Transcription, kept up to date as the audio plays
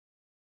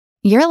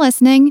You're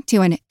listening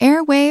to an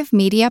Airwave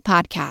Media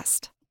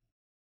Podcast.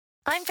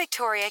 I'm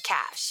Victoria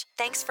Cash.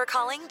 Thanks for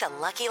calling the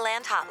Lucky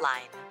Land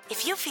Hotline.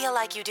 If you feel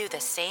like you do the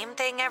same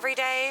thing every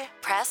day,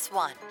 press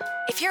 1.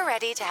 If you're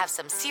ready to have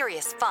some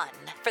serious fun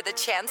for the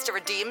chance to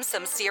redeem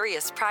some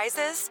serious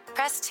prizes,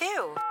 press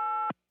 2.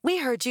 We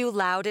heard you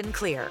loud and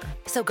clear.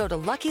 So go to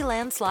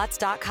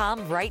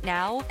LuckyLandSlots.com right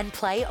now and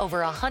play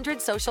over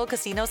 100 social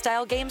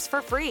casino-style games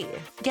for free.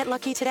 Get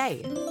lucky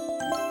today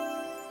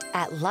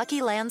at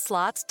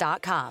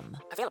LuckyLandSlots.com.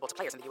 Available to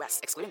players in the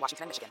U.S., excluding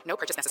Washington and Michigan. No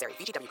purchase necessary.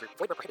 VGW Group.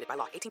 Void where prohibited by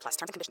law. 18+. Terms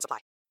and conditions apply.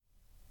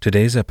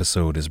 Today's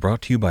episode is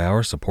brought to you by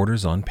our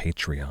supporters on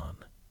Patreon,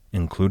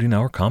 including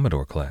our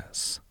Commodore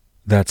class.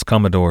 That's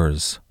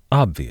Commodores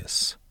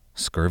Obvious,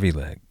 Scurvy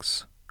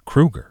Legs,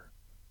 Kruger,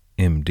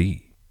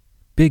 MD,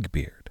 Big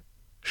Beard,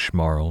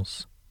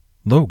 Schmarls,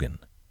 Logan,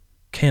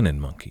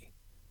 Cannon Monkey,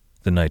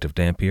 The Knight of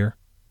Dampier,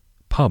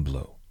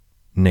 Pablo,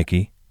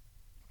 Nicky,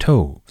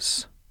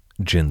 Toves,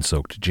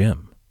 Gin-Soaked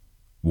Jim,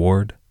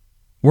 Ward,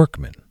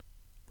 Workman,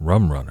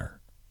 Rum Runner,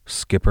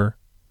 Skipper,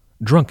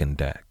 Drunken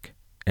Dak,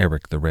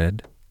 Eric the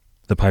Red,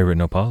 The Pirate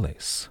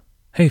Nopales,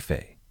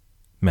 Hefe,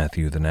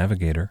 Matthew the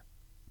Navigator,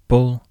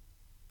 Bull,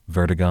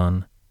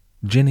 Vertigon,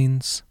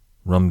 Jennings,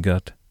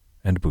 Rumgut,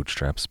 and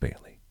Bootstraps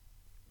Bailey.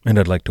 And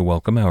I'd like to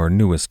welcome our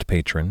newest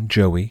patron,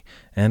 Joey,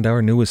 and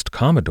our newest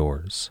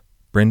Commodores,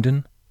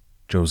 Brendan,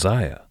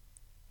 Josiah,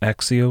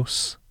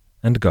 Axios,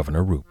 and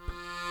Governor Roop.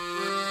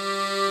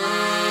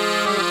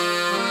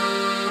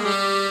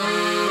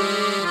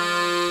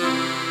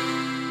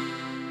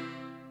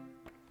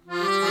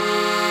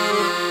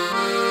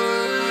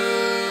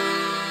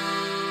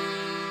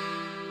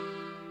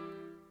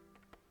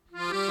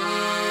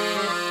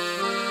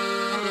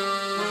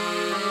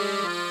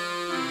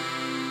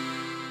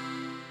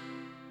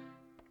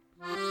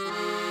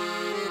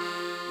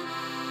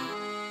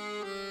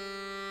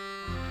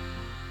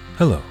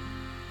 Hello.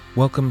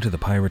 Welcome to the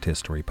Pirate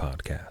History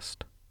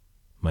Podcast.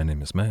 My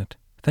name is Matt.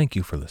 Thank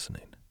you for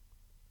listening.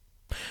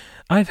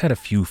 I've had a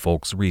few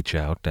folks reach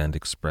out and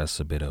express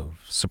a bit of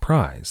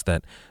surprise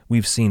that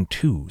we've seen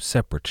two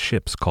separate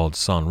ships called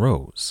San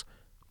Rose,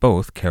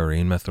 both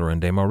carrying Mathurin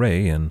de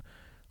Marais in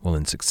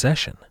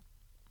succession.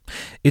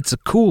 It's a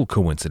cool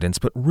coincidence,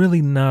 but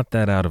really not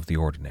that out of the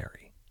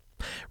ordinary.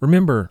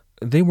 Remember,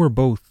 they were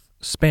both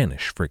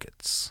Spanish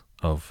frigates,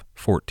 of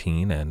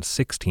 14 and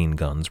 16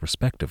 guns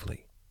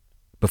respectively.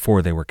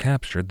 Before they were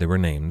captured, they were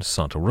named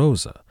Santa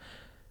Rosa.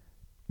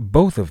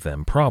 Both of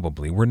them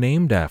probably were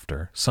named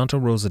after Santa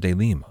Rosa de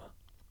Lima,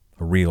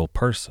 a real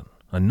person,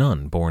 a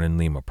nun born in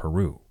Lima,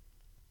 Peru.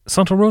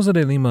 Santa Rosa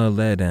de Lima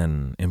led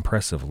an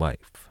impressive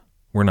life.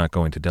 We're not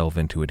going to delve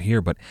into it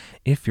here, but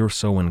if you're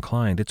so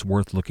inclined, it's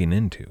worth looking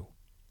into.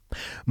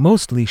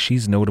 Mostly,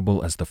 she's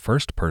notable as the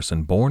first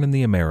person born in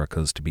the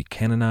Americas to be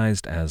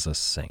canonized as a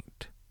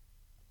saint.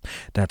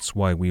 That's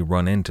why we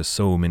run into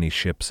so many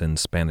ships in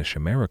Spanish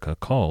America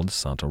called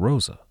Santa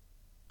Rosa.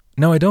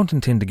 Now, I don't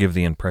intend to give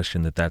the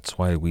impression that that's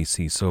why we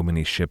see so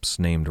many ships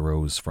named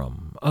Rose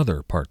from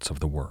other parts of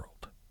the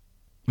world.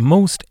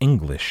 Most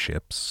English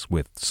ships,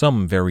 with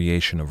some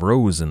variation of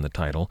Rose in the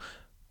title,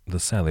 the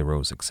Sally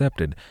Rose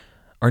excepted,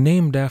 are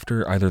named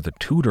after either the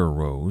Tudor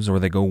Rose or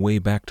they go way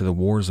back to the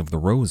Wars of the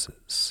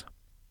Roses.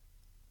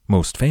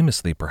 Most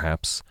famously,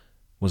 perhaps,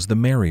 was the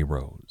Mary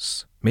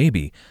Rose,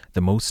 maybe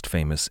the most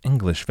famous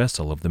English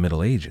vessel of the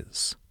Middle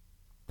Ages.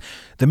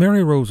 The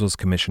Mary Rose was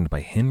commissioned by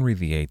Henry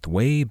VIII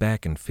way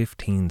back in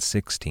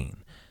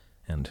 1516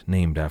 and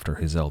named after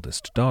his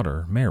eldest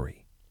daughter,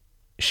 Mary.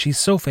 She's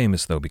so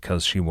famous, though,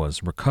 because she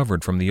was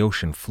recovered from the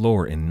ocean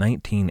floor in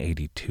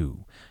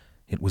 1982.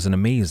 It was an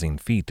amazing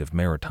feat of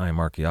maritime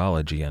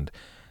archaeology and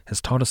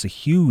has taught us a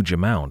huge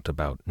amount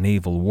about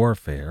naval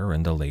warfare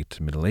in the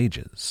late Middle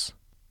Ages.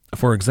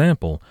 For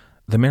example,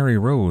 the Mary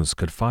Rose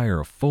could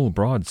fire a full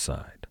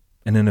broadside,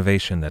 an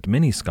innovation that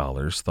many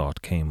scholars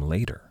thought came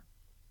later.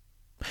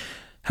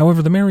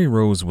 However, the Mary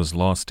Rose was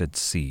lost at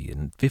sea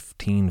in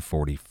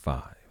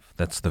 1545.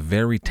 That's the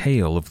very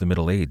tail of the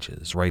Middle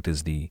Ages, right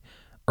as the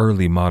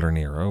early modern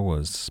era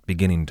was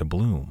beginning to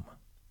bloom.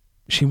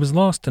 She was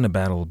lost in a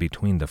battle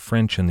between the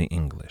French and the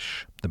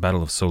English, the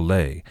Battle of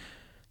Soleil,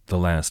 the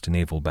last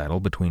naval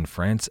battle between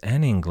France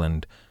and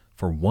England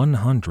for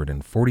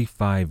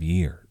 145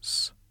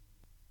 years.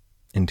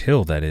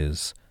 Until, that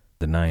is,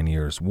 the 9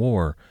 Years'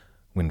 War,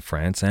 when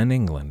France and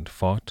England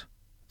fought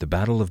the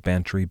Battle of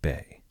Bantry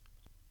Bay.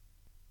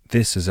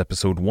 This is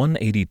episode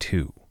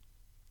 182,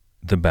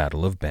 The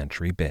Battle of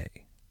Bantry Bay.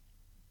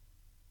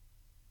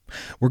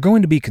 We're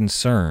going to be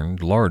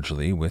concerned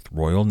largely with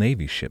Royal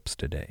Navy ships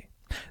today.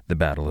 The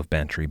Battle of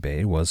Bantry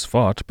Bay was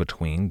fought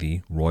between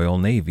the Royal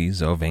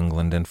Navies of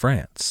England and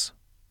France.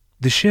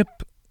 The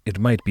ship, it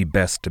might be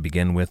best to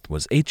begin with,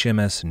 was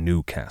HMS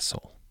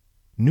Newcastle.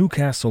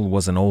 Newcastle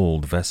was an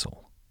old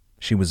vessel.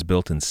 She was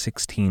built in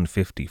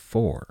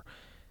 1654.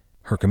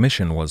 Her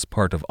commission was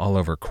part of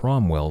Oliver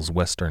Cromwell's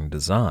Western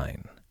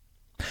design.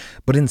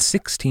 But in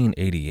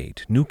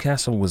 1688,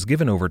 Newcastle was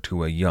given over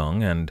to a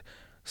young and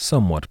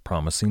somewhat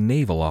promising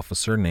naval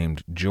officer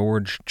named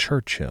George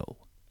Churchill.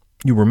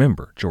 You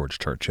remember George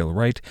Churchill,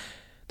 right?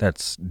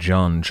 That's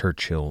John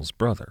Churchill's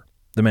brother,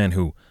 the man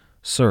who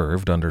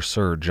served under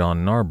Sir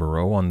John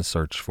Narborough on the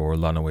search for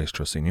La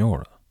Nuestra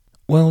Senora.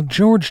 Well,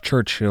 George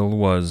Churchill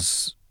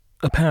was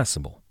a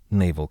passable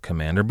naval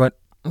commander, but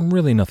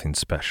really nothing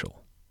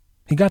special.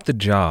 He got the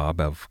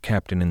job of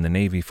captain in the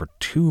Navy for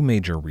two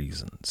major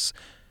reasons.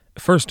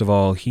 First of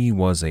all, he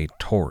was a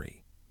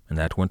Tory, and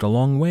that went a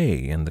long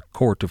way in the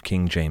court of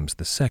King James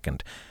II.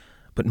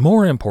 But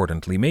more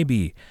importantly,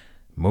 maybe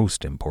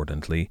most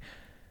importantly,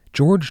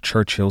 George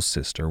Churchill's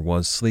sister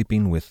was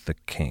sleeping with the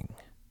king.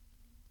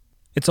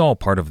 It's all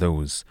part of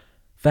those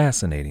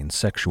fascinating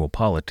sexual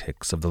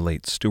politics of the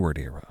late Stuart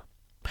era.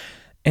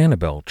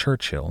 Annabel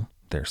Churchill,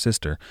 their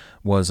sister,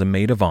 was a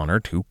maid of honor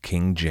to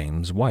King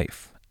James'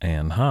 wife,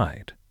 Anne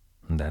Hyde.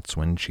 That's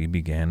when she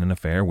began an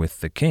affair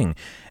with the king,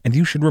 and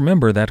you should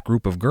remember that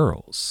group of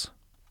girls.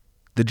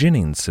 The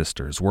Jennings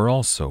sisters were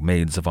also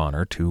maids of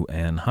honor to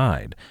Anne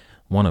Hyde,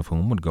 one of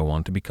whom would go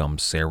on to become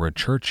Sarah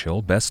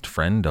Churchill, best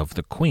friend of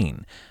the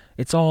Queen.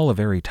 It's all a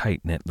very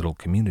tight-knit little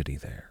community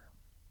there.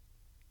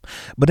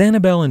 But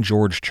Annabel and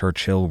George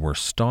Churchill were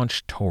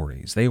staunch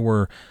Tories. They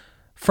were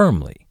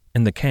firmly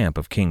in the camp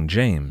of King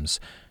James,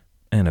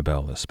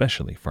 Annabel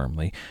especially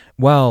firmly,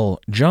 while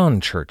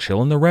John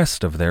Churchill and the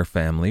rest of their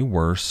family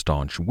were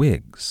staunch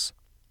Whigs.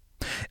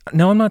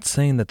 Now, I'm not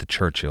saying that the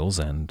Churchills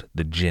and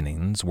the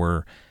Jennings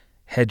were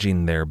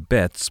hedging their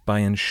bets by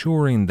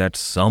ensuring that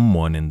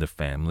someone in the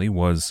family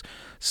was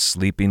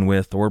sleeping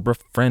with or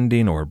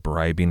befriending or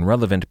bribing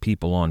relevant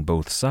people on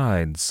both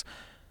sides,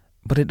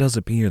 but it does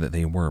appear that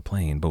they were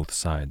playing both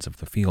sides of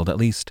the field. At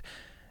least,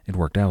 it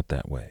worked out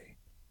that way.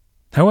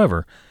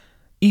 However,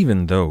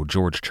 even though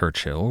George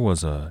Churchill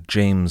was a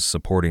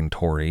James-supporting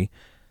Tory,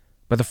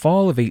 by the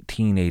fall of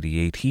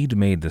 1888 he'd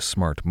made the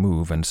smart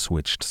move and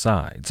switched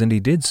sides, and he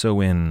did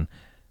so in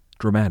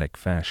dramatic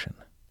fashion.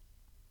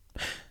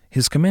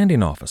 His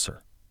commanding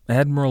officer,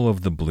 Admiral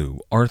of the Blue,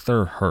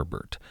 Arthur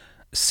Herbert,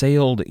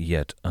 sailed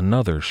yet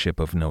another ship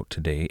of note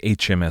today,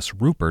 HMS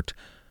Rupert,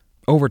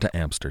 over to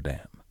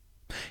Amsterdam.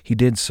 He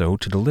did so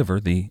to deliver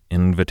the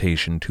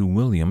invitation to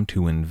William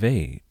to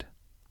invade.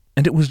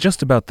 And it was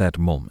just about that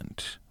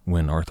moment,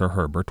 when Arthur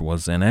Herbert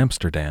was in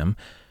Amsterdam,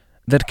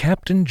 that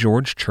Captain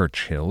George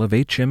Churchill of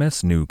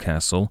HMS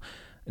Newcastle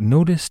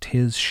noticed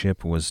his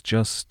ship was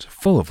just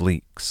full of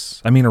leaks.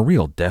 A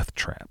real death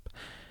trap.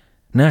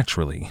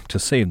 Naturally, to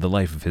save the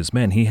life of his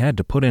men, he had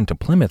to put into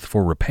Plymouth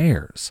for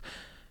repairs.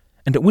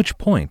 And at which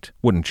point,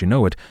 wouldn't you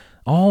know it,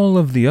 all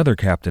of the other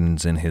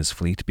captains in his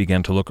fleet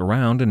began to look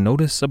around and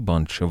notice a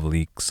bunch of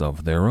leaks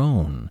of their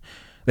own.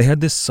 They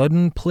had this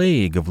sudden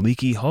plague of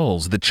leaky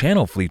hulls. The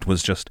Channel Fleet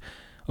was just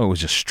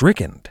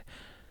stricken.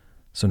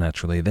 So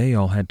naturally, they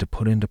all had to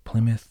put into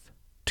Plymouth,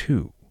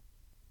 too.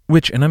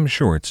 Which, and I'm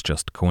sure it's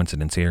just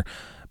coincidence here,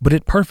 but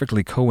it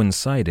perfectly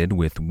coincided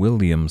with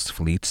William's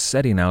fleet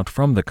setting out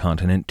from the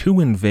continent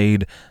to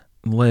invade,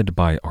 led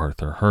by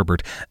Arthur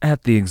Herbert,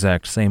 at the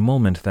exact same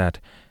moment that,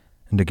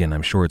 and again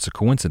I'm sure it's a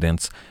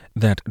coincidence,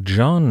 that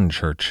John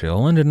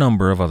Churchill and a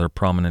number of other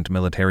prominent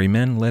military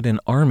men led an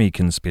army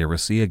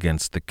conspiracy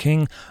against the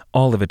king,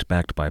 all of it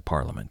backed by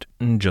Parliament.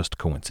 Just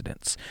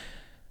coincidence.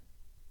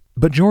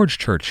 But George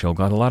Churchill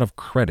got a lot of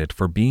credit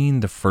for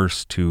being the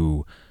first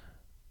to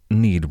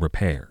need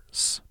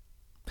repairs.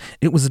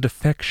 It was a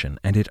defection,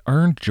 and it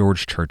earned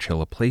George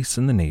Churchill a place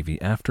in the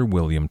Navy after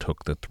William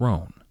took the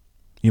throne.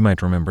 You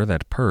might remember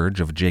that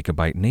purge of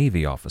Jacobite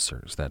Navy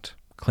officers that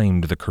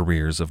claimed the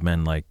careers of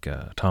men like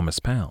Thomas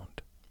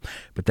Pound.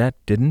 But that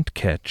didn't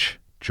catch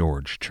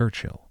George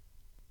Churchill.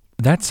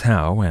 That's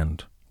how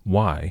and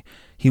why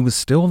he was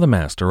still the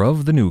master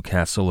of the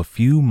Newcastle a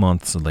few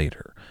months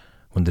later,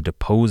 when the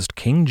deposed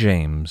King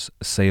James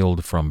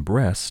sailed from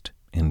Brest,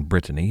 in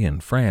Brittany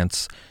in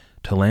France,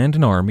 to land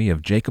an army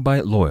of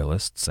Jacobite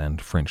loyalists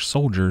and French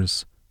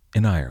soldiers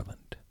in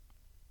Ireland.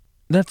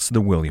 That's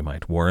the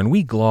Williamite War, and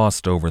we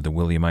glossed over the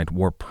Williamite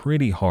War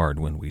pretty hard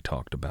when we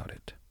talked about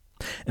it.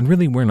 And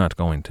really, we're not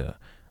going to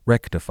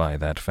rectify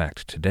that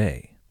fact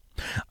today.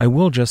 I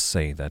will just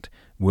say that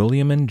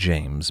William and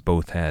James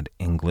both had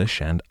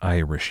English and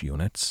Irish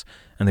units,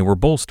 and they were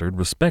bolstered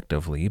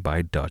respectively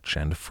by Dutch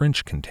and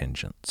French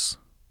contingents.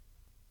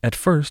 At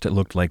first, it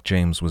looked like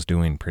James was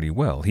doing pretty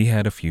well. He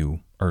had a few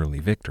early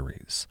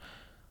victories.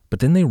 But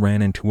then they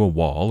ran into a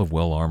wall of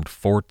well-armed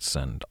forts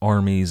and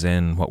armies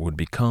in what would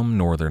become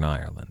Northern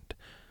Ireland.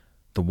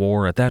 The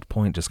war at that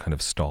point just kind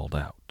of stalled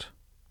out.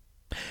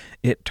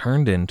 It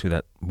turned into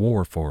that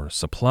war for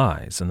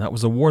supplies, and that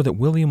was a war that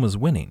William was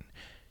winning.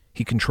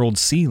 He controlled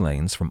sea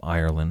lanes from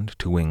Ireland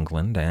to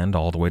England and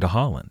all the way to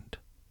Holland.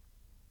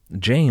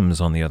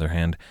 James, on the other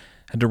hand,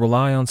 had to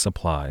rely on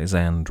supplies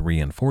and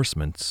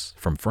reinforcements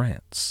from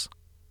France.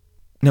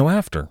 Now,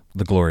 after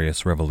the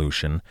Glorious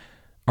Revolution,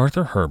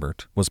 Arthur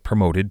Herbert was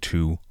promoted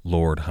to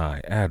Lord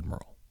High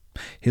Admiral.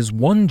 His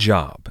one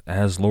job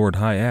as Lord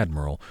High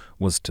Admiral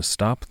was to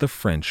stop the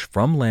French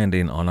from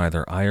landing on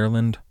either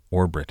Ireland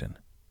or Britain.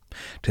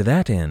 To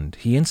that end,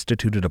 he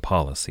instituted a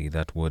policy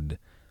that would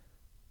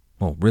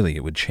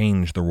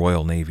change the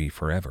Royal Navy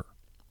forever.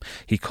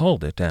 He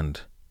called it,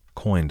 and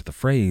coined the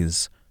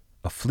phrase,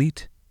 a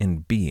fleet in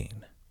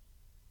being.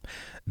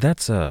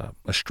 That's a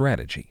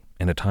strategy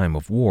in a time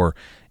of war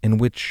in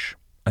which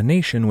a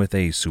nation with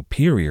a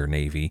superior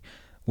navy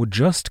would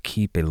just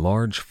keep a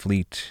large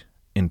fleet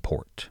in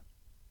port.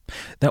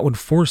 That would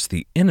force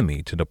the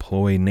enemy to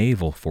deploy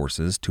naval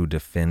forces to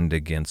defend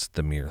against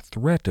the mere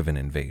threat of an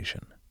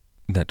invasion.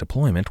 That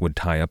deployment would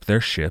tie up their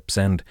ships,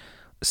 and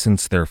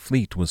since their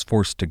fleet was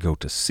forced to go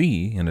to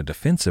sea in a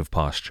defensive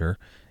posture,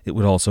 it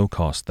would also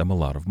cost them a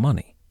lot of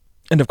money.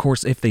 And of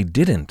course, if they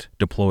didn't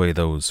deploy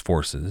those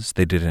forces,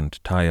 they didn't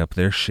tie up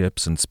their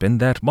ships and spend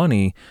that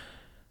money,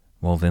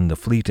 well, then the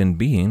fleet in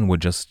being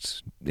would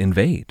just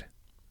invade.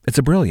 It's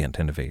a brilliant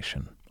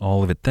innovation,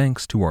 all of it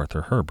thanks to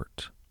Arthur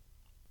Herbert.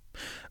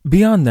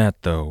 Beyond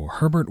that, though,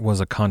 Herbert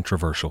was a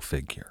controversial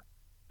figure.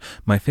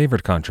 My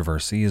favorite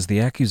controversy is the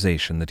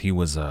accusation that he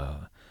was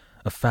a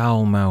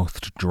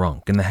foul-mouthed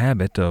drunk in the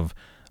habit of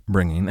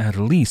bringing at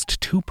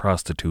least 2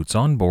 prostitutes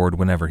on board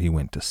whenever he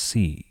went to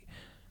sea.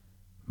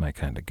 My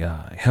kind of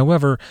guy.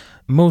 However,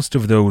 most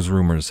of those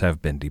rumors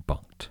have been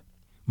debunked.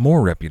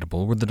 More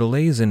reputable were the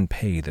delays in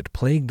pay that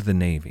plagued the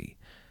Navy.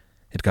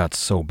 It got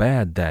so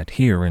bad that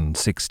here in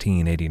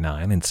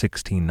 1689 and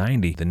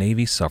 1690 the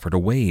Navy suffered a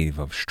wave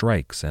of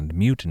strikes and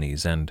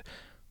mutinies and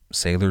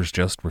sailors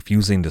just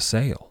refusing to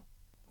sail,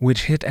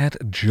 which hit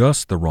at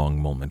just the wrong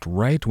moment,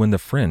 right when the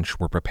French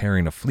were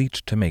preparing a fleet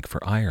to make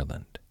for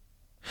Ireland.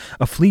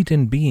 A fleet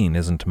in being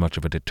isn't much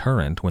of a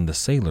deterrent when the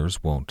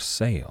sailors won't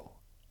sail.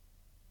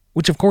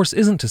 Which, of course,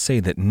 isn't to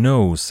say that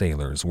no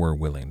sailors were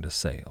willing to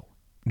sail.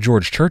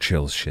 George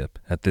Churchill's ship,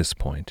 at this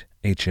point,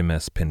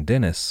 HMS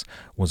Pendennis,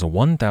 was a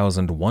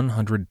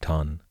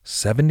 1,100-ton,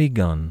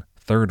 70-gun,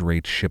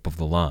 third-rate ship of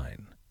the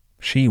line.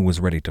 She was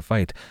ready to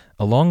fight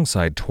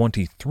alongside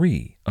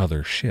 23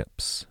 other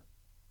ships.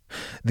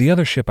 The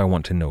other ship I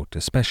want to note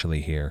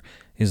especially here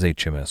is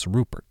HMS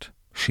Rupert.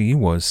 She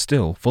was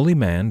still fully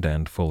manned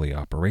and fully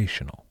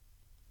operational.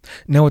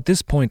 Now at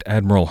this point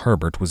Admiral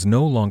Herbert was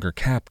no longer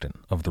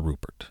captain of the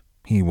Rupert.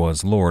 He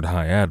was Lord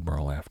High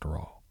Admiral after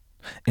all.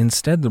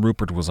 Instead, the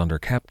Rupert was under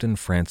Captain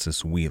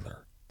Francis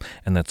Wheeler,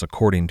 and that's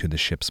according to the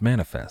ship's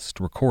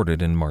manifest,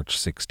 recorded in March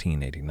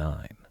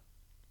 1689.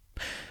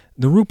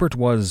 The Rupert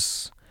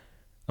was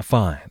a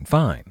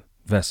fine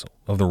vessel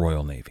of the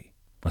Royal Navy,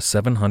 a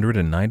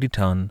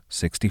 790-ton,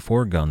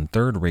 64-gun,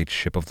 third-rate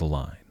ship of the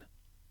line.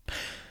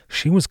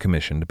 She was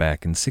commissioned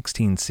back in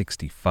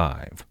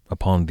 1665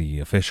 upon the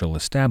official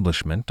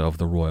establishment of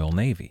the Royal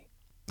Navy.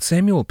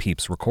 Samuel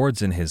Pepys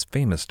records in his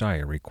famous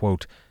diary,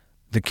 quote,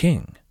 "The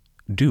King,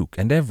 Duke,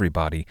 and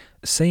everybody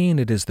saying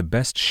it is the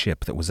best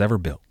ship that was ever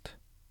built."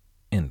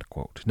 End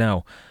quote.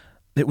 Now,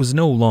 it was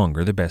no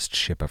longer the best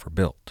ship ever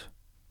built.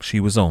 She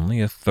was only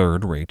a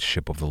third-rate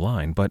ship of the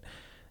line, but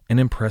an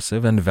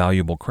impressive and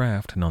valuable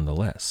craft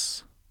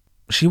nonetheless.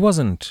 She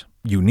wasn't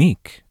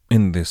unique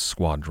in this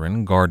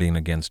squadron guarding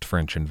against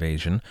French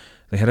invasion.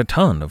 They had a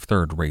ton of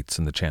third-rates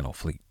in the Channel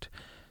Fleet.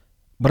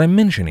 But I'm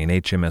mentioning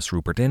HMS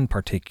Rupert in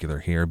particular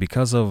here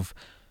because of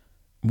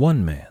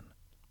one man,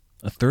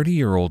 a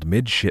 30-year-old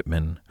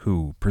midshipman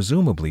who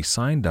presumably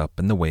signed up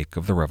in the wake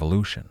of the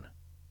Revolution.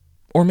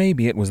 Or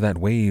maybe it was that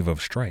wave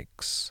of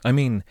strikes. I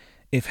mean,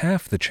 if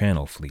half the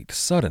Channel Fleet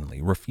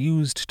suddenly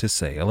refused to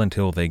sail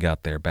until they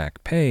got their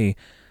back pay,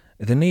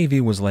 the Navy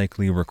was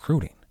likely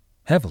recruiting,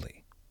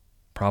 heavily,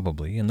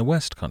 probably in the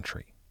West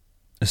Country,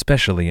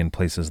 especially in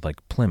places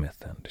like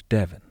Plymouth and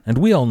Devon. And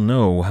we all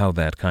know how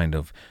that kind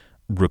of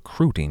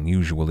recruiting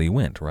usually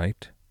went,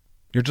 right?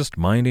 You're just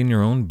minding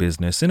your own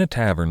business in a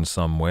tavern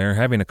somewhere,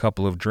 having a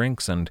couple of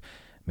drinks and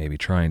maybe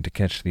trying to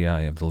catch the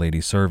eye of the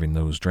lady serving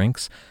those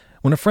drinks,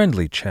 when a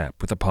friendly chap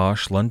with a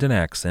posh London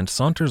accent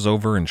saunters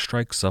over and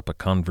strikes up a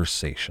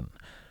conversation.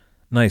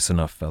 Nice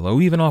enough fellow,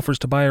 even offers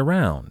to buy a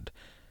round,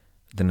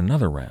 then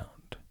another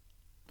round,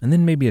 and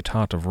then maybe a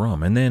tot of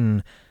rum, and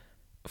then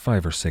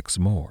 5 or 6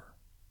 more.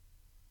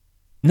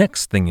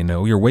 Next thing you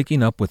know, you're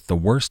waking up with the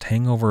worst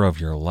hangover of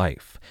your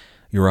life.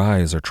 Your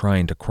eyes are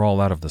trying to crawl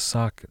out of the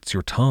sockets,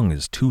 your tongue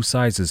is 2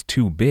 sizes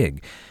too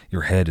big,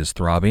 your head is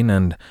throbbing,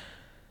 and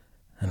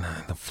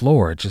the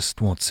floor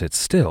just won't sit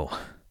still.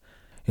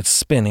 It's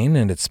spinning,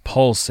 and it's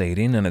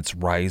pulsating, and it's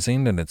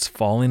rising, and it's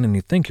falling, and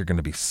you think you're going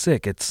to be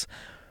sick. It's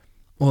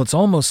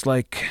almost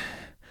like...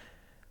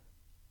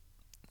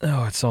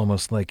 it's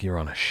almost like you're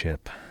on a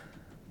ship.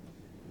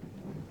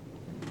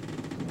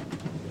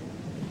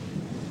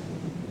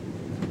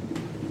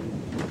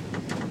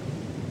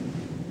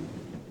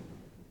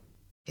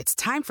 It's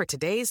time for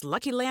today's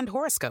Lucky Land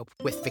horoscope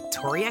with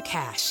Victoria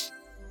Cash.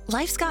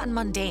 Life's gotten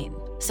mundane,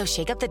 so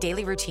shake up the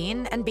daily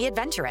routine and be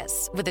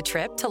adventurous with a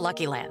trip to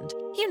Lucky Land.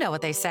 You know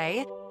what they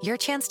say, your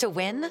chance to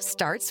win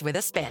starts with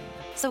a spin.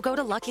 So go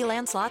to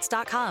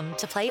LuckyLandSlots.com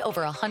to play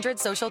over 100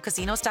 social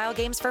casino-style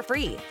games for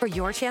free for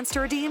your chance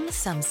to redeem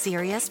some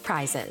serious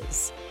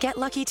prizes. Get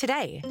lucky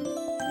today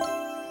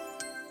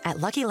at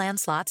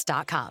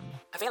LuckyLandSlots.com.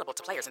 Available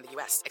to players in the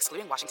U.S.,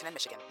 excluding Washington and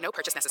Michigan. No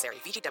purchase necessary.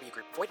 VGW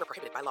Group. Void where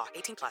prohibited by law.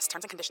 18+.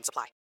 Terms and conditions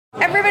apply.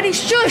 Everybody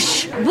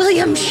shush!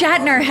 William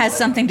Shatner has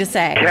something to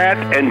say.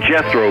 Cat and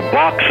Jethro,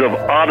 box of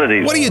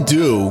oddities. What do you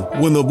do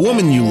when the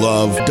woman you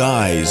love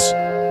dies?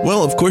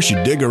 Well, of course, you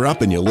dig her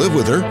up and you live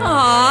with her.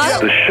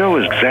 Aww. The show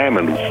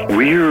examines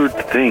weird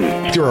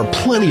things. There are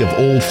plenty of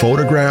old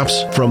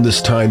photographs from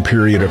this time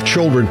period of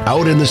children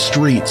out in the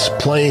streets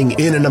playing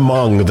in and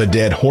among the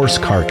dead horse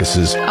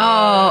carcasses.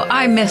 Oh,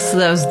 I miss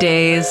those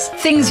days.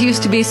 Things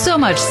used to be so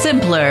much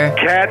simpler.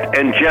 Cat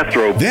and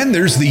Jethro. Then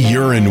there's the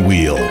urine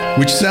wheel,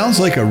 which sounds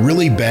like a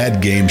really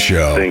bad game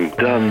show. Thing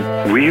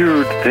done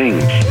weird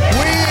things.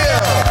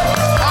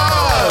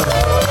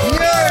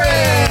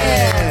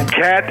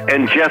 Cat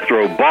and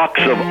Jethro,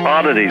 box of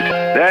oddities.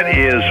 That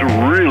is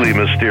really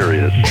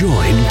mysterious.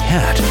 Join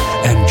Cat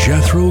and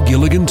Jethro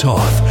Gilligan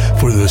Toth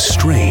for the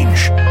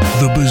strange,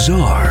 the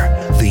bizarre,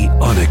 the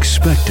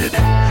unexpected,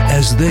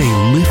 as they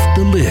lift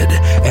the lid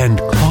and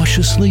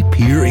cautiously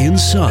peer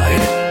inside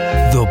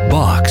the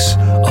Box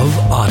of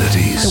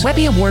Oddities. The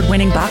Webby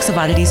Award-winning Box of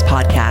Oddities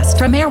podcast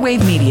from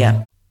Airwave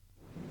Media.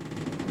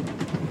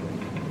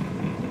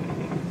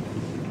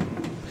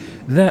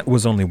 That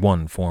was only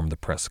one form the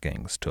press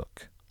gangs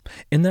took.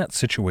 In that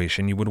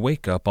situation, you would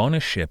wake up on a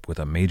ship with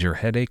a major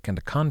headache and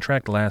a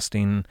contract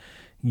lasting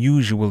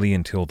usually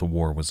until the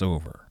war was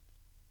over.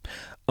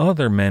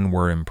 Other men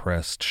were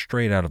impressed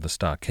straight out of the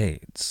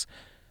stockades.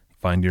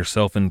 Find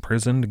yourself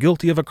imprisoned,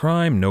 guilty of a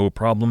crime, no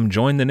problem,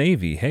 join the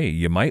Navy, hey,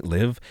 you might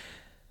live.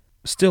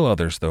 Still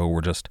others, though,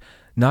 were just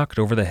knocked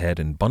over the head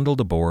and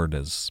bundled aboard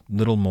as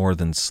little more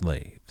than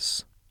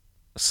slaves.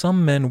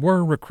 Some men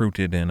were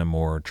recruited in a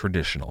more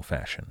traditional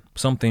fashion,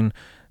 something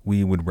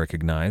we would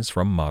recognize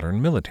from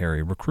modern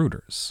military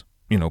recruiters.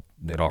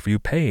 They'd offer you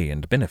pay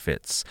and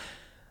benefits.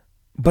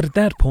 But at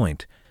that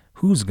point,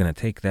 who's going to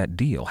take that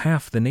deal?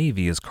 Half the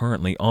Navy is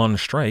currently on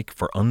strike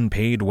for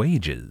unpaid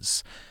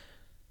wages.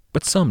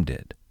 But some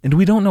did, and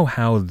we don't know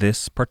how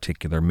this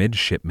particular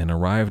midshipman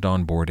arrived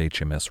on board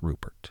HMS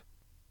Rupert.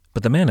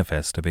 But the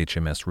manifest of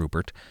HMS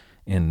Rupert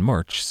in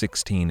March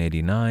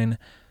 1689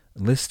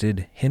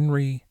 listed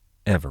Henry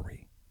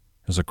Every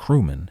as a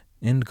crewman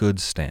in good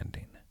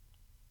standing.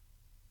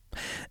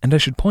 And I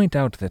should point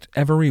out that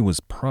Every was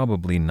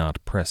probably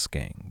not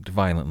press-ganged,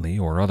 violently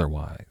or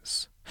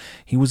otherwise.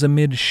 He was a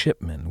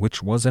midshipman,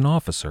 which was an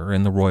officer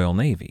in the Royal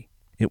Navy.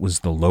 It was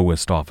the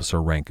lowest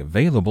officer rank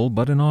available,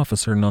 but an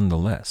officer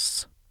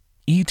nonetheless.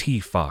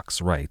 E.T.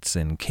 Fox writes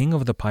in King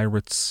of the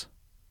Pirates,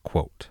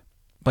 quote,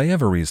 "By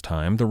Every's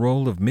time, the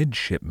role of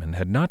midshipman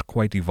had not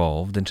quite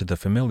evolved into the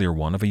familiar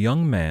one of a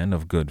young man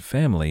of good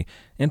family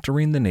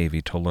entering the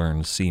Navy to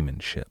learn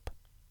seamanship.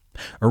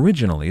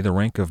 Originally, the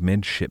rank of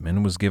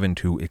midshipman was given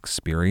to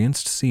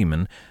experienced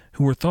seamen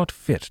who were thought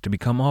fit to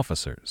become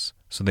officers,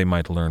 so they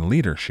might learn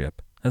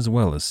leadership as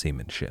well as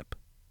seamanship."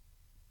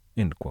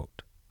 End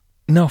quote.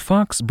 Now,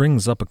 Fox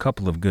brings up a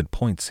couple of good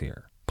points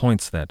here,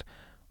 points that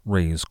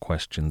raise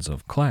questions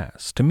of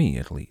class, to me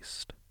at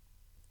least.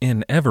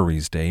 In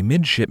Every's day,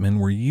 midshipmen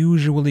were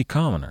usually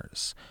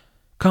commoners.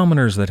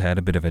 Commoners that had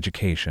a bit of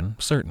education,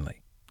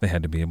 certainly. They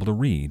had to be able to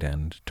read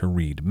and to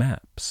read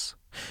maps.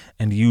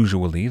 And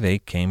usually they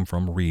came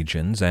from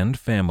regions and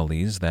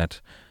families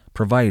that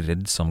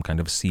provided some kind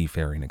of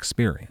seafaring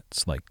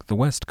experience, like the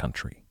West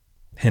Country.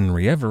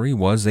 Henry Every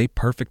was a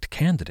perfect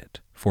candidate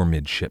for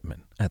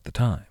midshipman at the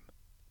time.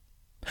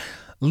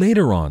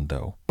 Later on,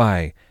 though,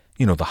 by,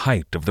 the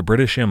height of the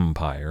British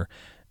Empire,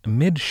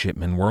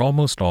 midshipmen were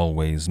almost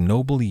always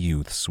noble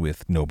youths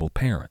with noble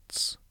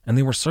parents, and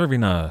they were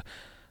serving a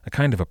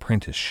kind of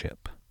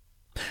apprenticeship.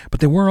 But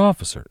they were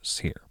officers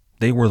here.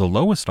 They were the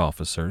lowest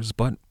officers,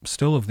 but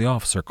still of the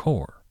officer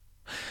corps.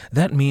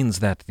 That means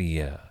that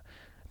the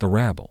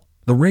rabble,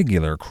 the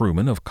regular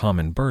crewmen of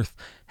common birth,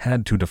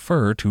 had to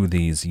defer to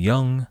these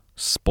young,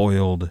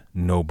 spoiled,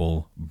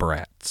 noble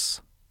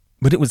brats.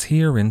 But it was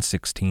here in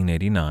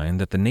 1689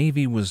 that the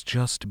Navy was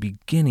just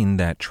beginning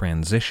that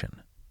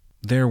transition.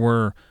 There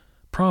were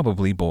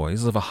probably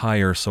boys of a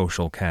higher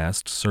social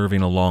caste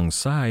serving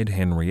alongside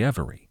Henry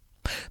Every.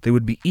 They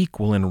would be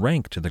equal in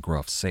rank to the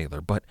gruff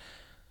sailor, but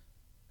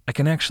I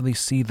can actually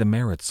see the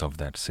merits of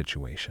that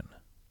situation.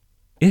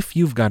 If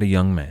you've got a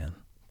young man,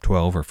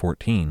 12 or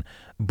 14,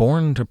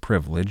 born to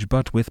privilege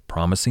but with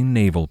promising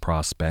naval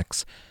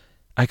prospects,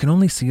 I can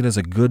only see it as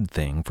a good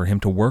thing for him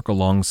to work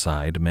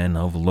alongside men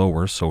of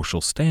lower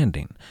social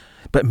standing,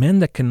 but men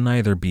that can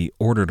neither be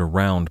ordered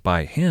around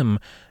by him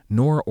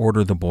nor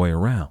order the boy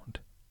around.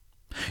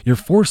 You're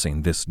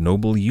forcing this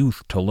noble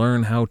youth to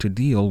learn how to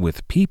deal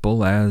with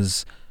people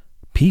as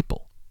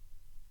people.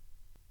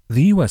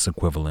 The U.S.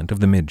 equivalent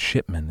of the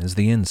midshipman is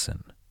the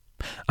ensign.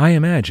 I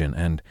imagine,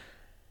 and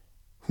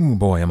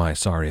boy am I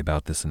sorry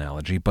about this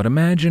analogy, but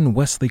imagine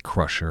Wesley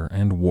Crusher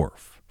and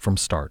Worf from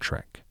Star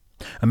Trek.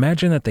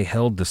 Imagine that they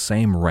held the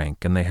same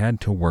rank and they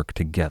had to work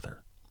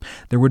together.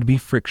 There would be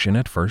friction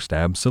at first,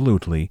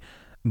 absolutely,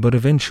 but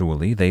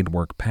eventually they'd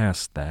work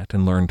past that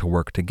and learn to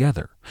work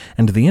together,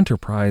 and the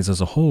enterprise as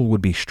a whole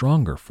would be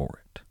stronger for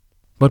it.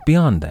 But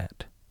beyond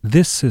that,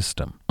 This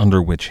system,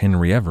 under which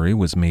Henry Every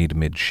was made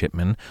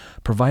midshipman,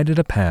 provided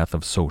a path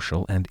of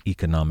social and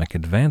economic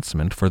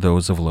advancement for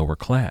those of lower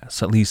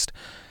class, at least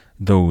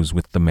those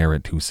with the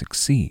merit to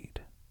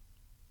succeed.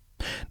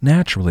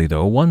 Naturally,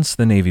 though, once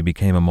the Navy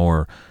became a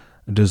more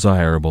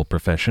desirable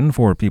profession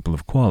for people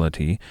of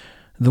quality,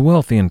 the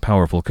wealthy and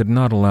powerful could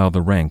not allow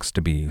the ranks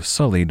to be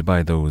sullied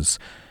by those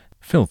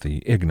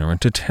filthy, ignorant,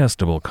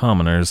 detestable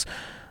commoners.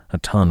 A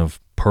ton of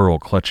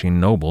pearl-clutching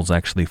nobles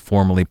actually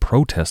formally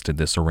protested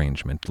this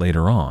arrangement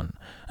later on.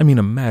 I mean,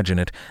 imagine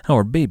it,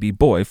 our baby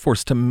boy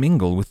forced to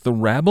mingle with the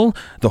rabble,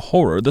 the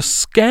horror, the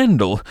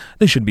scandal.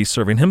 They should be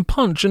serving him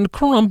punch and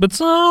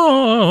crumpets.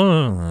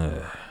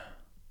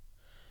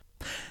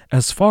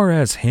 As far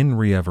as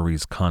Henry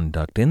Every's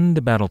conduct in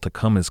the battle to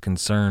come is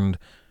concerned,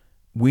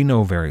 we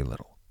know very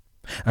little.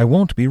 I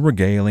won't be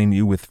regaling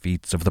you with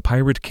feats of the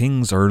pirate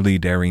king's early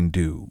daring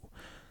do,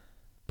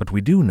 but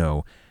we do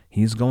know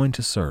he's going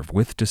to serve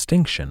with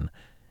distinction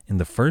in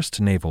the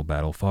first naval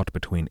battle fought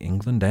between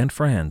England and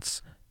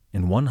France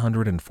in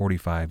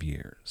 145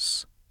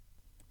 years.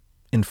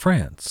 In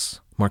France,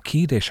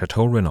 Marquis de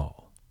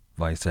Chateau-Renaud,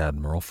 Vice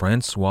Admiral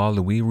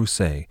François-Louis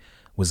Rousset,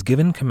 was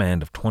given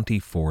command of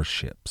 24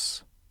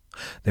 ships.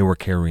 They were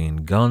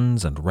carrying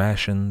guns and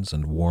rations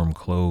and warm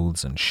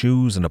clothes and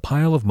shoes and a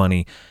pile of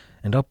money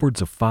and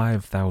upwards of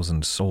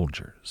 5,000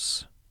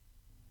 soldiers.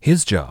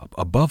 His job,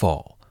 above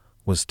all,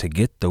 was to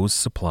get those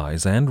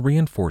supplies and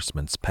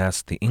reinforcements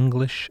past the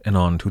English and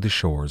on to the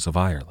shores of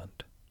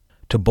Ireland,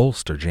 to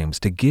bolster James,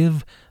 to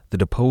give the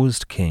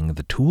deposed king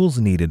the tools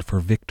needed for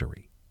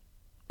victory.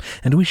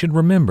 And we should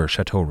remember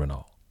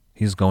Chateau-Renaud.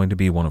 He's going to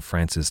be one of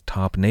France's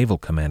top naval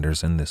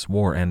commanders in this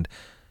war, and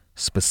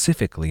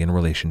specifically in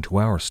relation to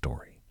our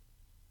story.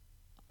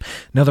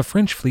 Now, the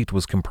French fleet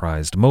was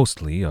comprised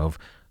mostly of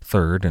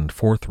third- and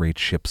fourth-rate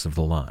ships of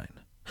the line.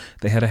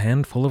 They had a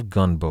handful of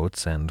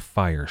gunboats and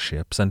fire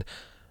ships, and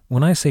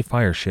when I say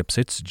fire ships,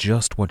 it's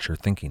just what you're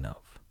thinking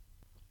of.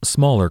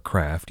 Smaller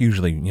craft,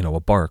 usually, a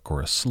bark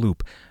or a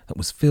sloop, that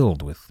was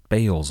filled with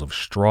bales of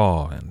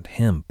straw and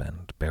hemp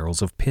and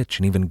barrels of pitch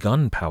and even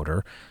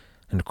gunpowder,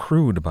 and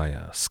crewed by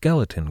a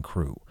skeleton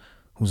crew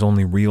whose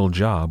only real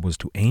job was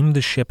to aim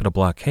the ship at a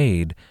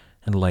blockade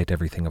and light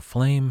everything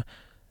aflame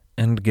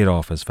and get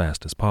off as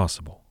fast as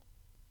possible.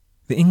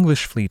 The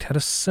English fleet had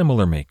a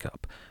similar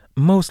makeup,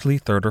 mostly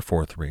third or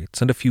fourth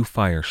rates and a few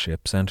fire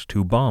ships and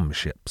 2 bomb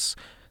ships.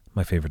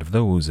 My favorite of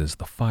those is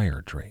the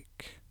Fire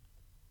Drake.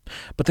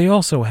 But they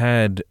also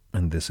had,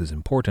 and this is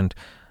important,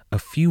 a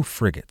few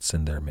frigates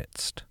in their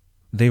midst.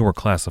 They were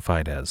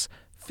classified as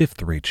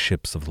fifth-rate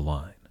ships of the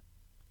line,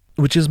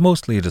 which is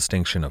mostly a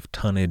distinction of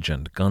tonnage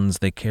and guns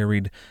they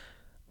carried,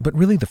 but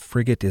really the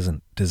frigate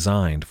isn't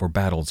designed for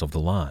battles of the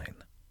line.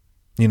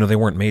 They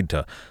weren't made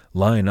to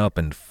line up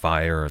and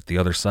fire at the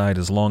other side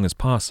as long as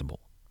possible.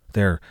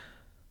 They're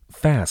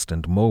fast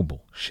and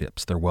mobile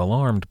ships. They're well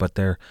armed, but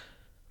they're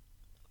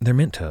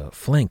meant to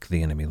flank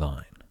the enemy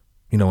line.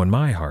 In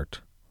my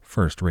heart,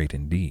 first rate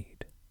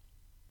indeed.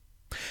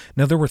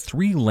 Now, there were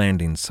 3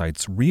 landing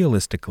sites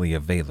realistically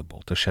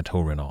available to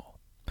Chateau-Renaud.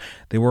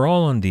 They were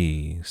all on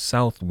the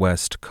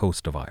southwest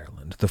coast of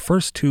Ireland. The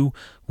first 2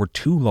 were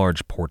 2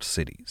 large port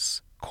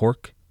cities,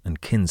 Cork and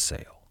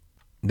Kinsale.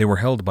 They were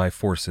held by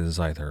forces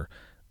either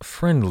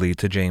friendly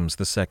to James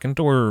II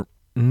or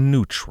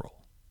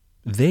neutral.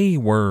 They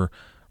were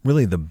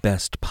really the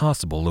best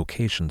possible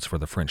locations for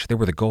the French. They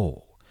were the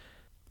goal.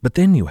 But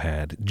then you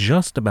had,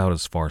 just about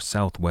as far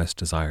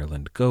southwest as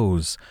Ireland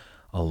goes,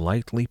 a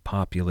lightly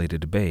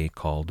populated bay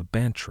called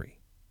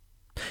Bantry.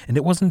 And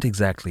it wasn't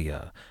exactly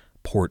a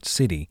port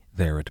city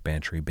there at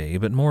Bantry Bay,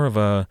 but more of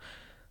a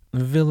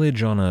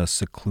village on a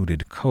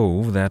secluded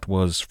cove that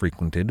was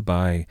frequented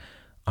by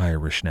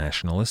Irish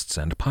nationalists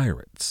and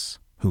pirates,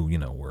 who,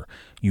 were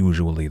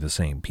usually the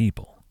same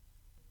people.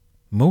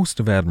 Most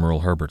of Admiral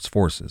Herbert's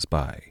forces,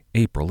 by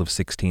April of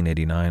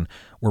 1689,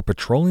 were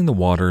patrolling the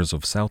waters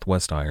of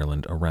southwest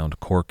Ireland around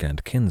Cork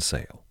and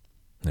Kinsale.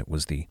 It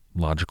was the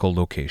logical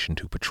location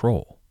to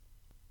patrol.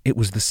 It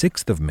was the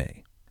 6th of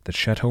May that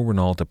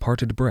Chateau-Renaud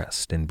departed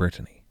Brest in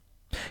Brittany.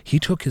 He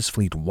took his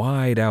fleet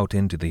wide out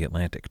into the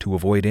Atlantic to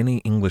avoid any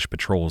English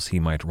patrols he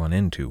might run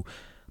into,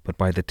 but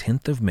by the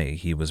 10th of May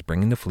he was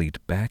bringing the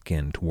fleet back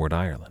in toward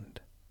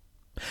Ireland.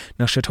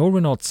 Now,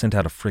 Chateau-Renaud sent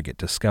out a frigate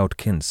to scout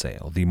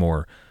Kinsale, the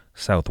more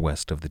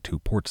southwest of the 2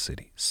 port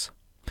cities.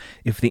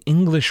 If the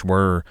English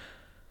were,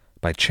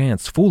 by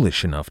chance,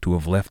 foolish enough to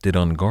have left it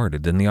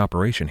unguarded, then the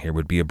operation here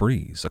would be a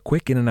breeze, a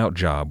quick in-and-out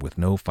job with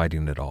no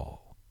fighting at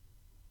all.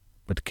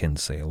 But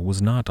Kinsale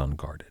was not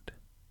unguarded.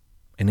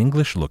 An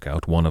English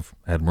lookout, one of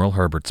Admiral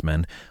Herbert's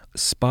men,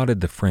 spotted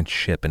the French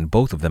ship, and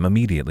both of them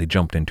immediately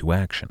jumped into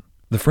action.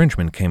 The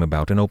Frenchmen came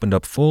about and opened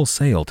up full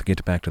sail to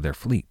get back to their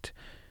fleet.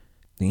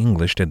 The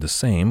English did the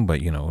same,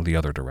 but, the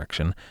other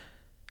direction.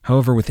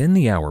 However, within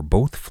the hour,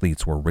 both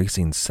fleets were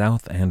racing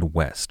south and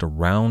west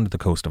around the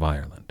coast of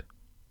Ireland.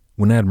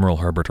 When Admiral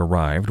Herbert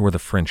arrived where the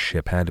French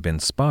ship had been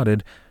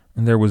spotted,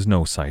 there was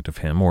no sight of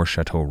him or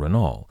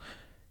Chateau-Renaud.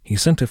 He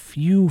sent a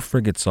few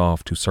frigates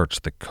off to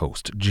search the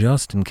coast,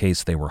 just in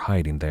case they were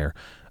hiding there,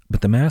 But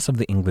the mass of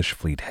the English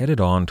fleet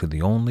headed on to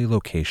the only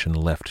location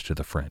left to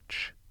the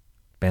French,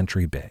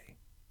 Bantry Bay.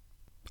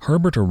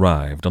 Herbert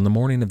arrived on the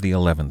morning of the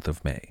 11th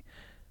of May,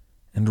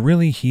 and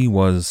really he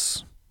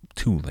was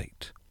too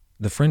late.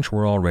 The French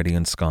were already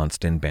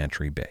ensconced in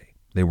Bantry Bay.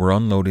 They were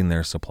unloading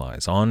their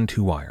supplies on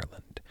to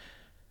Ireland.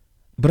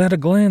 But at a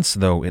glance,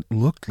 though, it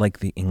looked like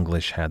the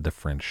English had the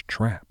French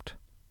trapped.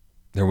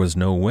 There was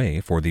no way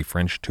for the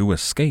French to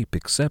escape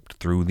except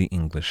through the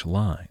English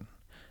line.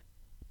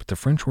 But the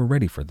French were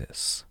ready for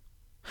this.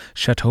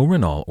 Chateau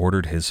Renaud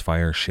ordered his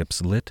fire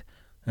ships lit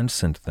and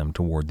sent them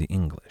toward the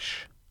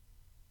English.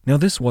 Now,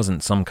 this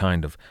wasn't some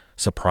kind of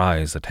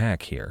surprise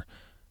attack here.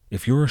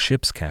 If you're a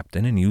ship's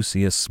captain and you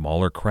see a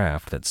smaller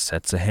craft that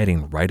sets a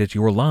heading right at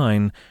your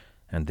line,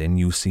 and then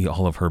you see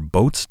all of her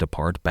boats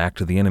depart back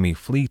to the enemy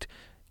fleet,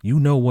 you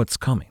know what's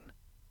coming.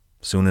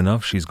 Soon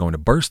enough, she's going to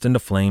burst into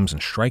flames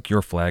and strike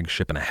your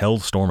flagship, and a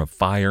hellstorm of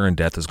fire and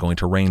death is going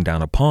to rain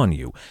down upon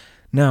you.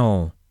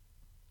 Now,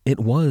 it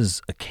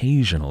was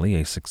occasionally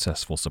a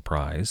successful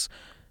surprise,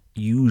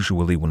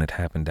 usually when it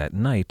happened at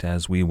night,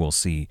 as we will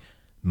see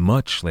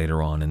much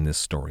later on in this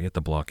story at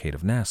the blockade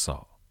of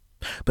Nassau.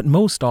 But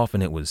most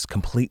often it was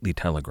completely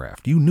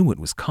telegraphed. You knew it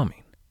was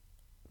coming.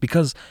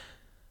 Because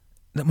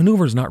that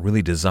maneuver is not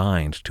really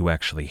designed to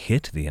actually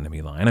hit the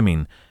enemy line. I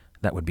mean,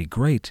 that would be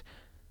great,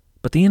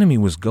 but the enemy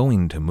was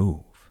going to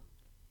move.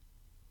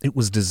 It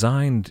was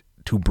designed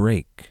to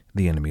break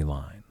the enemy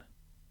line.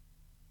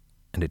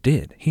 And it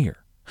did, here.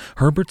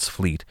 Herbert's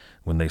fleet,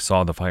 when they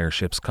saw the fire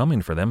ships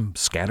coming for them,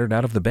 scattered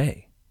out of the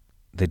bay.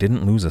 They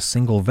didn't lose a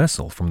single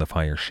vessel from the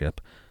fire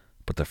ship,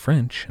 but the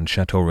French and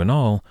Chateau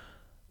Renaud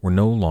were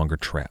no longer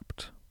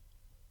trapped.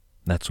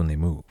 That's when they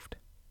moved.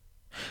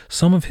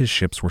 Some of his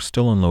ships were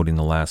still unloading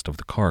the last of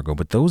the cargo,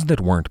 but those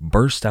that weren't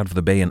burst out of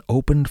the bay and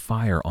opened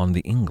fire on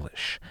the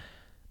English.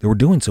 They were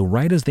doing so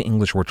right as the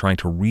English were trying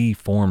to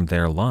reform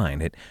their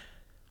line.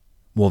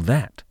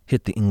 That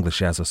hit the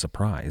English as a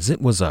surprise.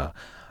 It was a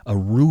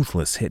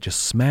ruthless hit,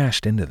 just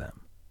smashed into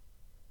them.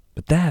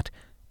 But that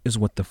is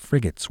what the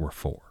frigates were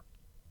for.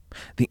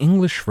 The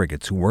English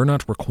frigates, who were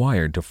not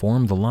required to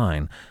form the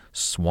line,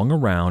 swung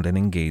around and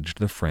engaged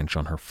the French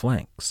on her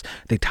flanks.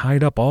 They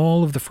tied up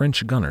all of the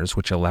French gunners,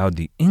 which allowed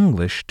the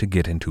English to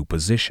get into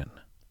position.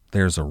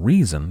 There's a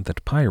reason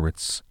that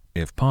pirates,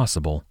 if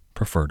possible,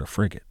 preferred a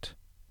frigate.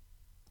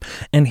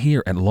 And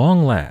here, at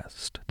long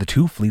last, the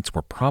two fleets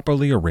were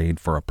properly arrayed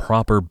for a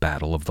proper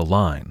battle of the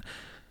line.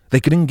 They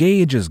could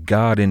engage as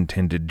God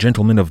intended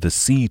gentlemen of the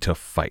sea to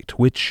fight,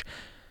 which,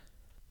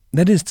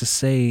 that is to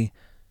say,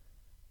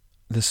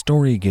 the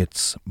story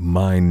gets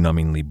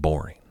mind-numbingly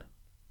boring.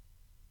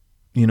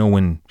 You know,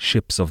 when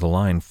ships of the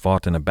line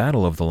fought in a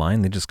battle of the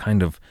line, they just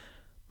kind of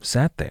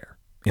sat there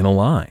in a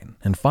line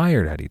and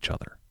fired at each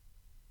other.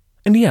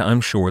 And yeah,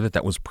 I'm sure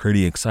that was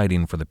pretty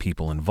exciting for the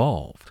people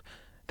involved.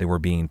 They were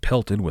being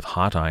pelted with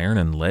hot iron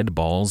and lead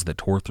balls that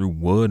tore through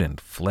wood and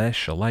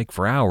flesh alike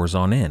for hours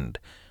on end,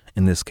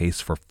 in this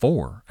case for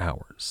 4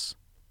 hours.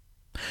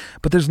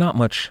 But there's not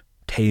much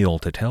tale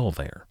to tell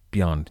there,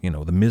 beyond,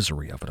 the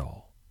misery of it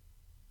all.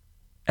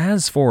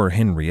 As for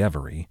Henry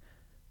Every,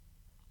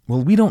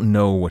 well, we don't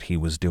know what he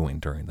was doing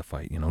during the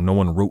fight. No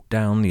one wrote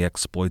down the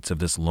exploits of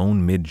this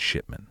lone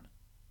midshipman.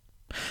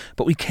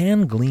 But we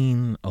can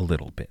glean a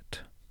little bit.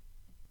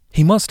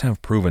 He must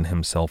have proven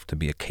himself to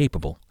be a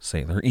capable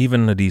sailor,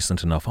 even a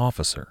decent enough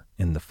officer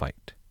in the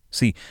fight.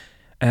 See,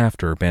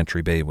 after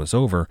Bantry Bay was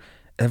over,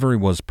 Every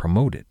was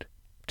promoted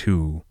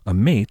to a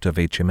mate of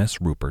HMS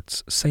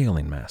Rupert's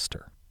sailing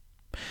master.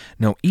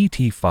 Now,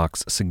 E.T.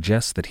 Fox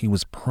suggests that he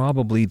was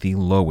probably the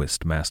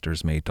lowest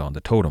master's mate on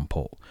the totem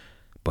pole,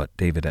 but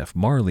David F.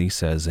 Marley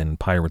says in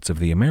Pirates of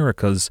the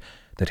Americas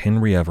that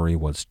Henry Every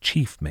was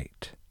chief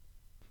mate.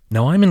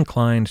 Now, I'm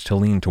inclined to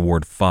lean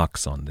toward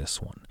Fox on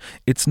this one.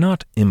 It's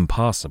not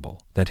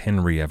impossible that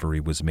Henry Every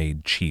was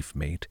made chief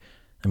mate.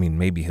 I mean,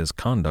 maybe his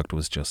conduct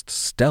was just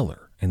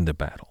stellar in the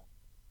battle.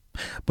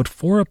 But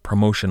for a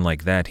promotion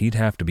like that, he'd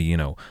have to be,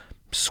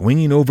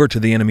 swinging over to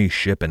the enemy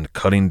ship and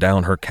cutting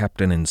down her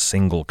captain in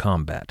single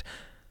combat.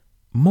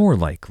 More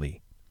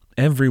likely,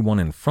 everyone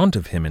in front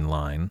of him in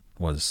line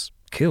was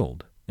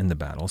killed in the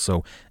battle,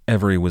 so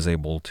Every was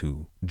able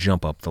to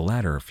jump up the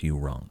ladder a few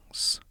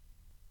rungs.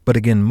 But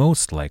again,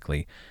 most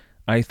likely,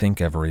 I think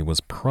Every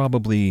was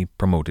probably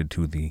promoted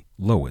to the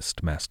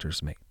lowest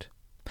master's mate.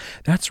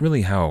 That's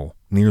really how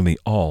nearly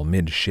all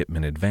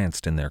midshipmen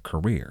advanced in their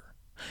career.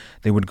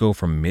 They would go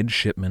from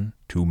midshipman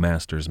to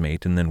master's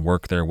mate and then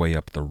work their way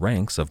up the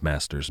ranks of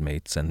master's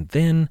mates, and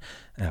then,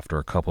 after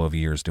a couple of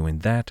years doing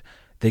that,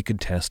 they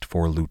could test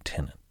for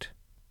lieutenant.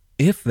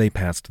 If they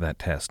passed that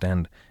test,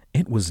 and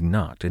it was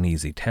not an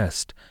easy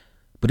test,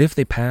 but if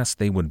they passed,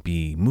 they would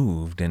be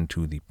moved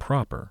into the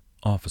proper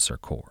officer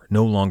corps,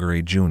 no longer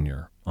a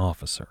junior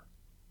officer.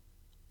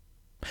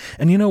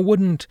 And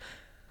wouldn't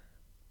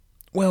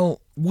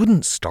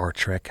Star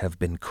Trek have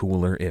been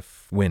cooler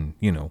if, when,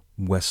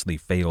 Wesley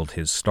failed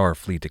his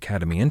Starfleet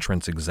Academy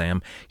entrance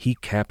exam, he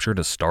captured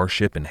a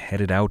starship and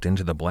headed out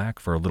into the black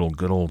for a little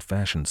good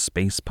old-fashioned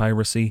space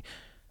piracy?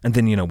 And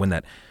then, when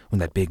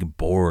that big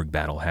Borg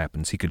battle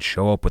happens, he could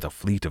show up with a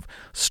fleet of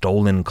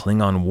stolen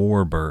Klingon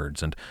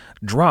warbirds and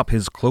drop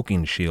his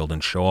cloaking shield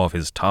and show off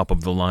his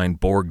top-of-the-line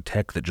Borg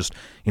tech that just,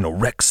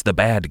 wrecks the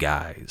bad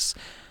guys.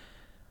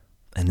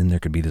 And then there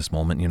could be this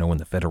moment, when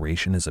the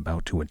Federation is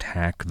about to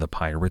attack the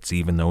pirates,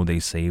 even though they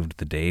saved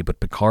the day, but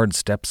Picard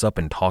steps up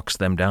and talks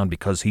them down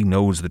because he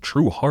knows the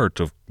true heart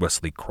of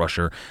Wesley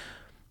Crusher.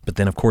 But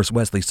then, of course,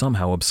 Wesley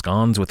somehow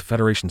absconds with the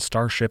Federation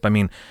starship.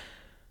 I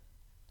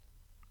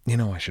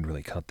should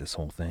really cut this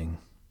whole thing.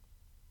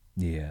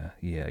 Yeah,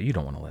 you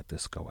don't want to let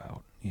this go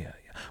out. Yeah.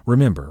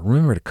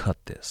 Remember to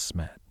cut this,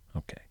 Matt.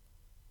 Okay.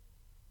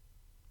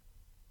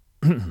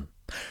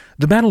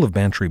 The Battle of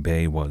Bantry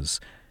Bay was,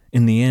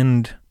 in the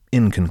end,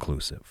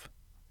 inconclusive.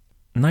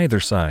 Neither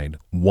side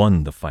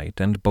won the fight,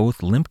 and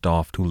both limped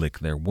off to lick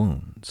their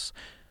wounds.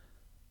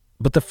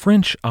 But the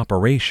French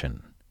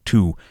operation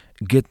to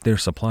get their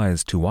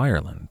supplies to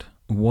Ireland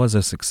was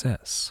a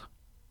success.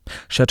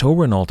 Chateau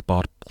Renault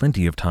bought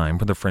plenty of time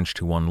for the French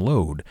to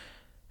unload,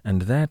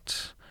 and the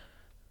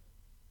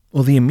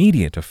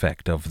immediate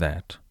effect of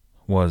that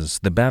was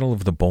the Battle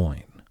of the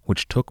Boyne,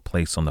 which took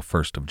place on the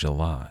 1st of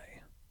July.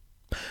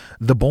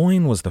 The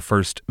Boyne was the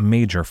first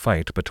major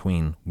fight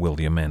between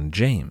William and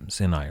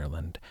James in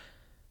Ireland,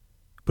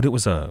 but it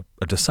was a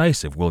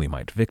decisive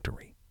Williamite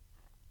victory.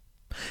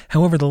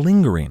 However, the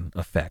lingering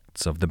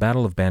effects of the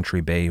Battle of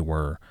Bantry Bay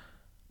were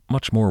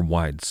much more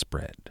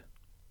widespread.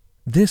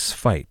 This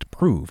fight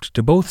proved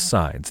to both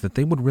sides that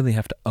they would really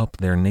have to up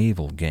their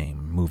naval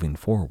game moving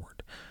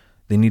forward.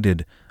 They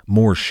needed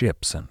more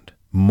ships and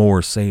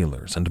more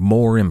sailors and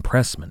more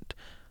impressment,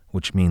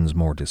 which means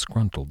more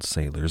disgruntled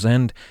sailors,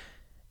 and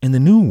in the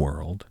New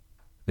World,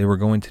 they were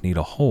going to need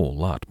a whole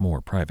lot more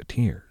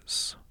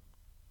privateers.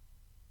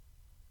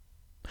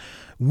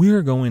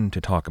 We're going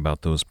to talk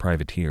about those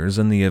privateers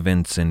and the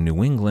events in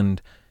New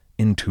England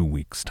in 2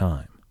 weeks'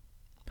 time.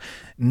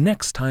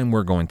 Next time,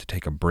 we're going to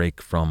take a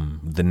break from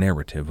the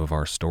narrative of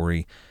our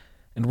story,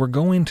 and we're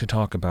going to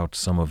talk about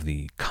some of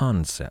the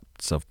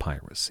concepts of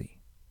piracy.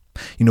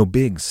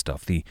 Big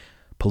stuff, the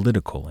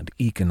political and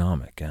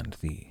economic and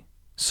the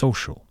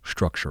social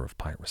structure of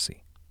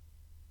piracy.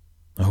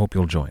 I hope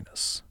you'll join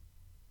us.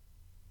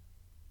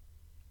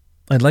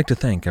 I'd like to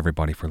thank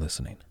everybody for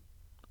listening.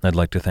 I'd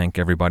like to thank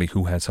everybody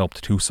who has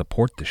helped to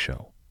support the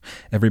show,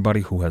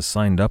 everybody who has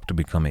signed up to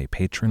become a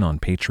patron on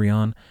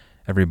Patreon,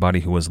 everybody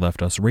who has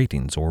left us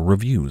ratings or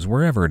reviews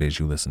wherever it is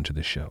you listen to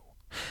the show,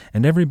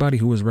 and everybody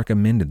who has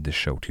recommended this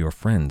show to your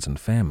friends and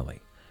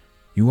family.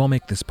 You all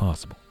make this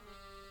possible.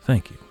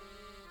 Thank you.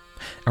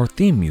 Our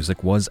theme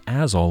music was,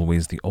 as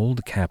always, The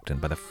Old Captain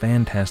by the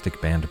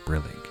fantastic band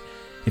Brillig.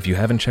 If you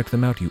haven't checked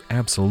them out, you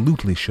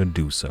absolutely should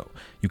do so.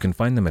 You can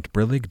find them at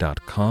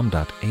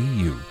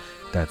brillig.com.au.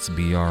 That's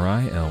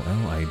brillig.com.au.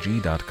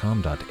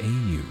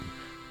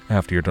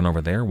 After you're done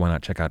over there, why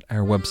not check out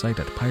our website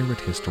at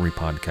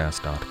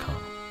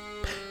piratehistorypodcast.com.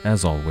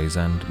 As always,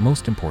 and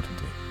most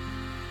importantly,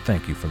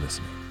 thank you for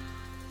listening.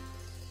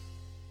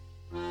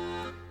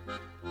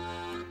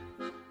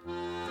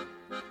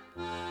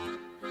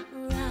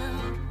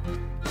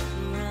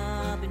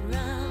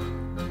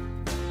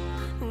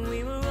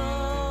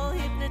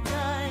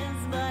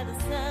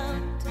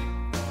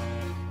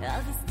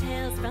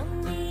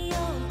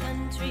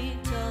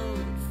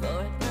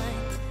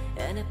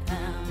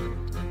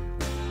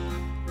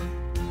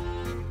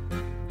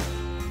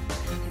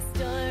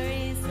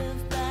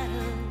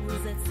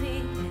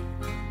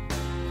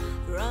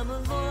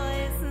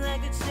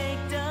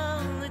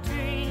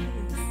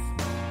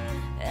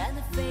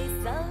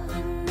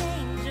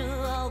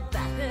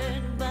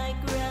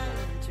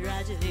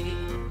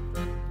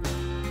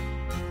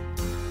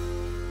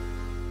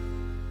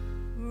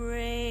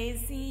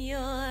 Raise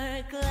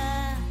your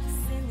glass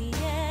in the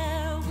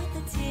air with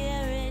a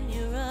tear in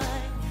your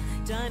eye.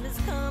 Time has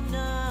come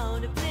now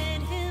to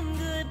bid him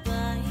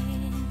goodbye.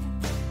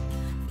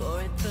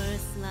 For at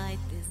first light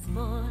this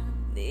morn,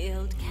 the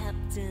old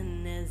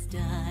captain has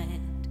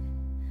died.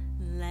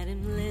 Let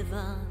him live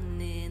on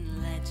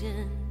in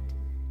legend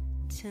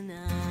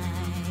tonight.